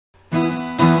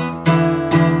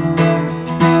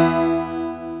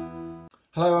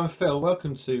Hello, I'm Phil.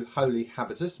 Welcome to Holy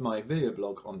Habitus, my video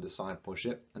blog on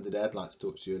discipleship, and today I'd like to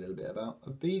talk to you a little bit about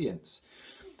obedience.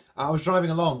 I was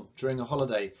driving along during a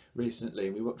holiday recently,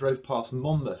 and we drove past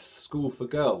Monmouth School for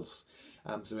Girls,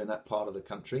 so in that part of the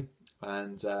country,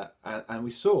 and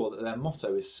we saw that their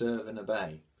motto is serve and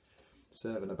obey.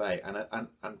 Serve and obey,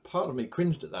 and part of me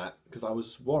cringed at that because I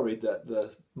was worried that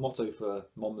the motto for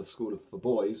Monmouth School for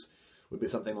Boys would be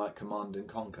something like command and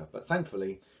conquer, but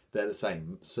thankfully they're the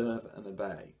same, serve and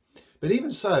obey. But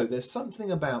even so, there's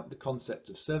something about the concept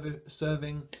of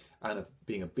serving and of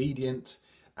being obedient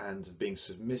and being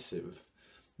submissive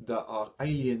that are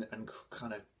alien and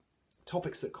kind of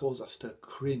topics that cause us to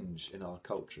cringe in our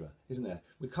culture, isn't there?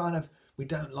 We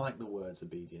don't like the words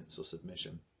obedience or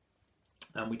submission,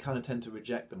 and we kind of tend to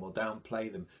reject them or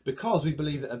downplay them because we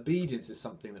believe that obedience is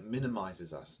something that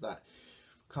minimizes us, that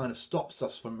kind of stops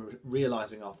us from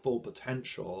realizing our full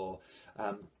potential,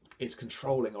 or it's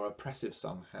controlling or oppressive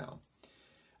somehow.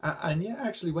 And yet,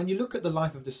 actually, when you look at the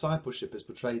life of discipleship as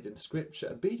portrayed in Scripture,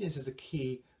 obedience is a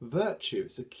key virtue.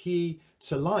 It's a key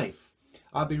to life.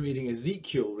 I've been reading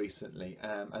Ezekiel recently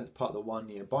as part of the 1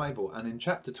 Year Bible, and in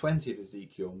chapter 20 of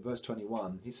Ezekiel, in verse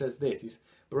 21, he says this. He's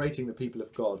berating the people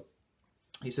of God.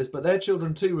 He says, "But their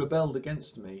children too rebelled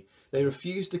against me. They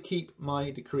refused to keep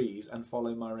my decrees and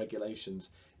follow my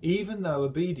regulations, even though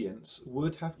obedience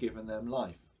would have given them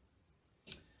life."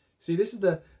 See, this is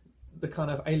the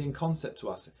kind of alien concept to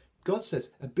us. God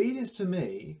says, obedience to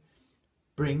me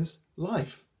brings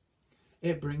life.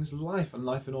 It brings life, and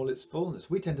life in all its fullness.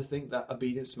 We tend to think that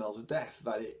obedience smells of death,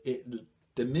 that it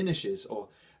diminishes or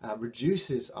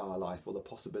reduces our life or the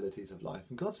possibilities of life.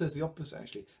 And God says the opposite,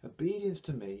 actually. Obedience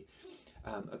to me,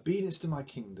 obedience to my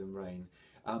kingdom reign,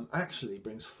 actually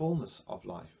brings fullness of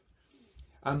life.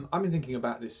 I've been thinking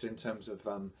about this in terms of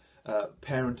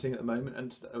parenting at the moment,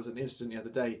 and there was an incident the other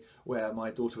day where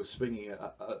my daughter was swinging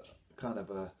a kind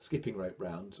of a skipping rope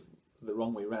round the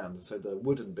wrong way round, and so the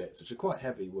wooden bits, which are quite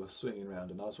heavy, were swinging around,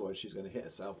 and I was worried she was going to hit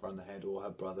herself around the head or her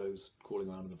brother who's crawling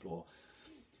around on the floor.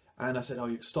 And I said, "Oh,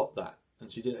 you stop that,"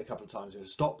 and she did it a couple of times.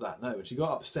 "Stop that, no," and she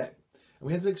got upset, and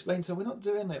we had to explain to her, we're not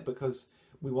doing it because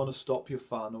we want to stop your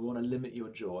fun or we want to limit your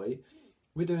joy.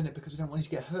 We're doing it because we don't want you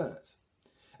to get hurt.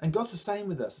 And God's the same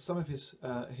with us. Some of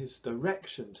his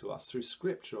direction to us through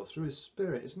Scripture or through his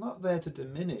Spirit is not there to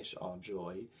diminish our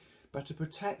joy, but to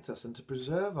protect us and to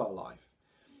preserve our life.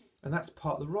 And that's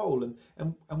part of the role.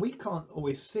 And we can't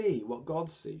always see what God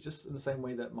sees, just in the same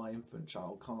way that my infant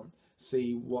child can't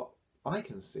see what I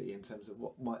can see in terms of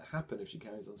what might happen if she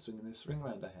carries on swinging this ring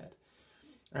around her head.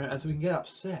 And so we can get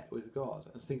upset with God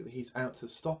and think that he's out to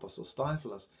stop us or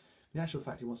stifle us. In actual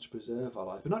fact, he wants to preserve our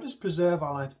life, but not just preserve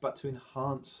our life, but to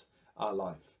enhance our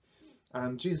life.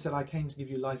 And Jesus said, "I came to give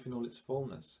you life in all its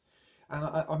fullness." And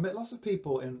I've met lots of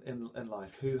people in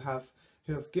life who have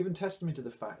given testimony to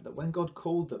the fact that when God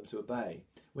called them to obey,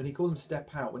 when he called them to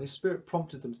step out, when his Spirit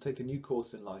prompted them to take a new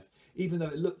course in life, even though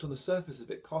it looked on the surface a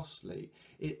bit costly,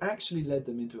 it actually led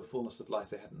them into a fullness of life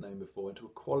they hadn't known before, into a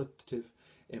qualitative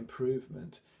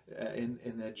improvement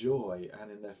in their joy and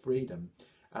in their freedom.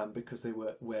 Because they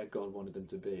were where God wanted them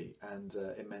to be, and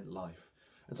it meant life.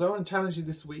 And so I want to challenge you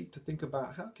this week to think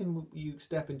about how can you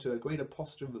step into a greater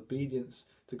posture of obedience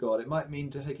to God. It might mean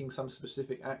taking some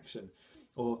specific action,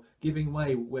 or giving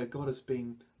way where God has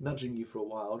been nudging you for a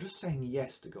while, or just saying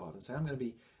yes to God and say, "I'm going to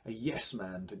be a yes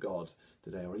man to God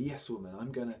today," or a yes woman.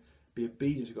 "I'm going to be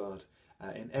obedient to God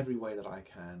in every way that I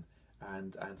can,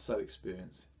 and so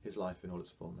experience his life in all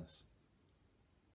its fullness."